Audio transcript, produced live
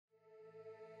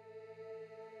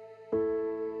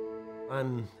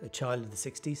I'm a child of the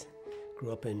 60s,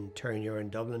 grew up in Turner in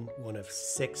Dublin, one of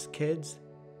 6 kids.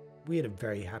 We had a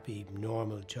very happy,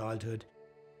 normal childhood.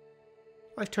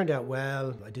 Life turned out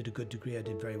well. I did a good degree, I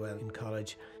did very well in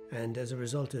college. And as a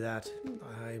result of that,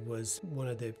 I was one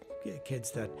of the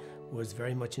kids that was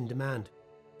very much in demand.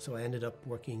 So I ended up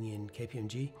working in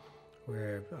KPMG,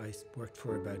 where I worked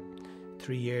for about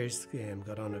 3 years,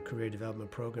 got on a career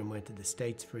development program, went to the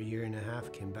States for 1.5 years,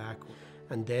 came back.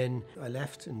 And then I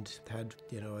left and had,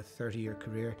 a 30-year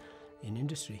career in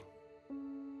industry.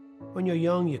 When you're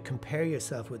young, you compare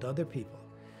yourself with other people.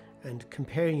 And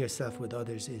comparing yourself with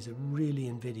others is a really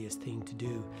invidious thing to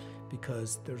do,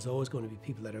 because there's always going to be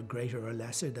people that are greater or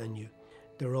lesser than you.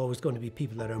 There are always going to be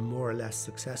people that are more or less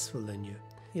successful than you.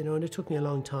 And it took me a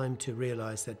long time to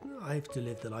realize that I have to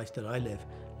live the life that I live,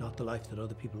 not the life that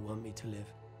other people want me to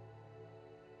live.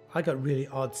 I got really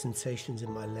odd sensations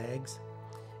in my legs.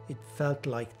 It felt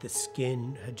like the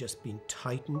skin had just been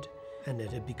tightened and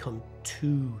it had become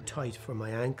too tight for my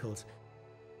ankles.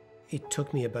 It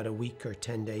took me about a week or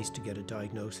 10 days to get a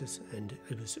diagnosis, and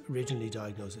it was originally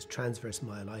diagnosed as transverse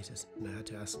myelitis. And I had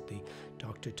to ask the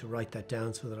doctor to write that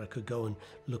down so that I could go and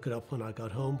look it up when I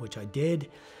got home, which I did.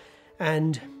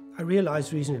 And I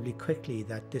realized reasonably quickly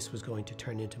that this was going to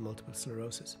turn into multiple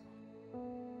sclerosis.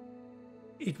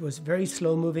 It was very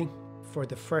slow moving. For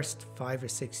the first 5 or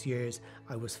 6 years,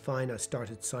 I was fine. I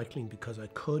started cycling because I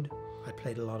could. I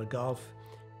played a lot of golf.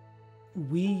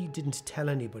 We didn't tell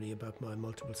anybody about my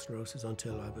multiple sclerosis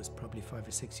until I was probably 5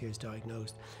 or 6 years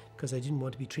diagnosed, because I didn't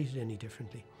want to be treated any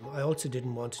differently. I also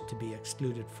didn't want to be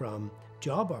excluded from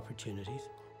job opportunities.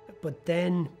 But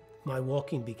then my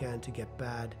walking began to get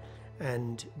bad,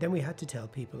 and then we had to tell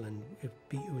people, and it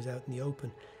was out in the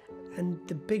open. And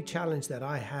the big challenge that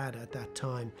I had at that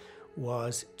time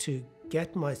was to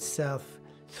get myself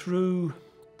through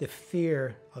the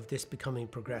fear of this becoming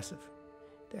progressive.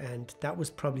 And that was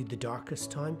probably the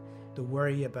darkest time. The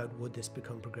worry about, would this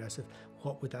become progressive?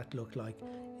 What would that look like?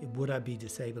 Would I be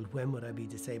disabled? When would I be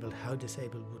disabled? How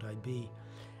disabled would I be?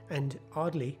 And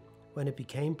oddly, when it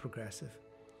became progressive,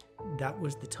 that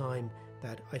was the time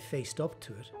that I faced up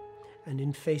to it. And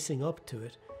in facing up to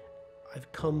it, I've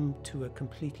come to a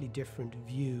completely different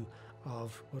view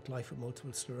of what life with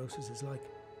multiple sclerosis is like.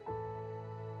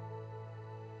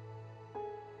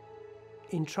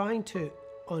 In trying to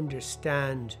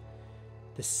understand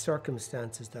the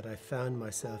circumstances that I found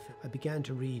myself, I began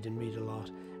to read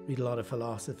a lot of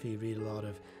philosophy, read a lot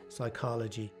of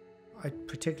psychology. I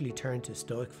particularly turned to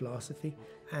Stoic philosophy,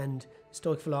 and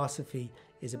Stoic philosophy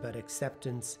is about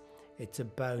acceptance. It's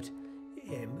about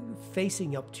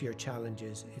facing up to your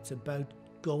challenges. It's about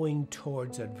going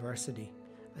towards adversity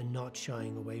and not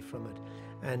shying away from it.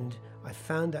 And I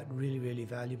found that really, really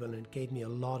valuable, and it gave me a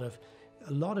lot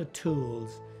of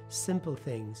tools, simple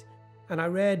things. And I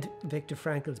read Viktor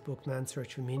Frankl's book, Man's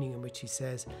Search for Meaning, in which he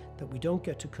says that we don't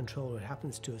get to control what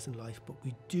happens to us in life, but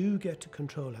we do get to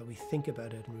control how we think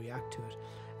about it and react to it.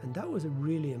 And that was a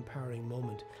really empowering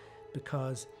moment,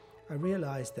 because I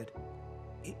realized that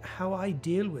how I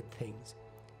deal with things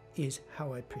is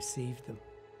how I perceive them.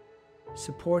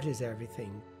 Support is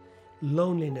everything.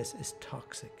 Loneliness is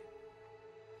toxic.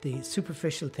 The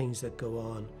superficial things that go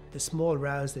on, the small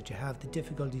rows that you have, the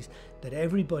difficulties that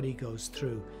everybody goes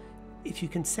through, if you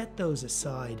can set those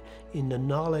aside in the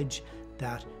knowledge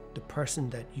that the person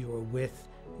that you're with,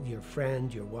 your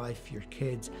friend, your wife, your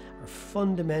kids, are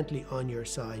fundamentally on your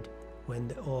side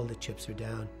when all the chips are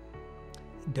down,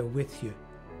 they're with you.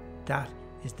 That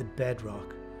is the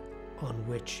bedrock on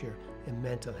which your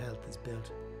mental health is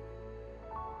built.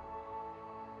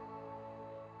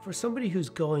 For somebody who's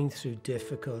going through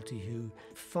difficulty, who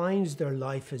finds their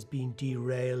life as being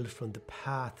derailed from the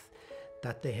path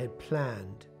that they had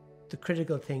planned, the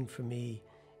critical thing for me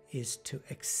is to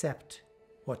accept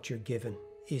what you're given,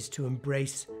 is to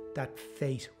embrace that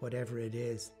fate, whatever it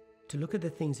is, to look at the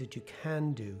things that you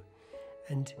can do,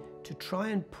 and to try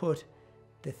and put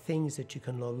the things that you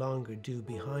can no longer do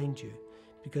behind you.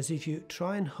 Because if you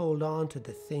try and hold on to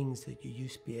the things that you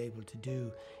used to be able to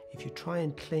do, if you try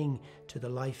and cling to the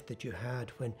life that you had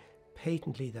when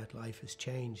patently that life has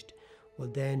changed, well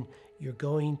then you're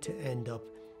going to end up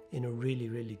in a really,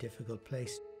 really difficult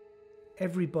place.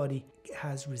 Everybody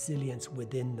has resilience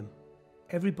within them.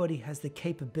 Everybody has the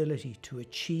capability to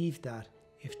achieve that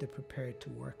if they're prepared to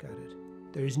work at it.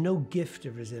 There is no gift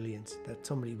of resilience that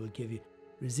somebody will give you.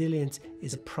 Resilience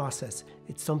is a process.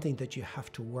 It's something that you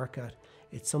have to work at.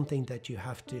 It's something that you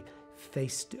have to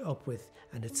face up with,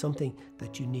 and it's something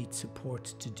that you need support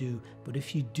to do. But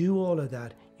if you do all of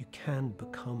that, you can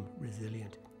become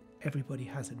resilient. Everybody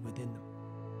has it within them.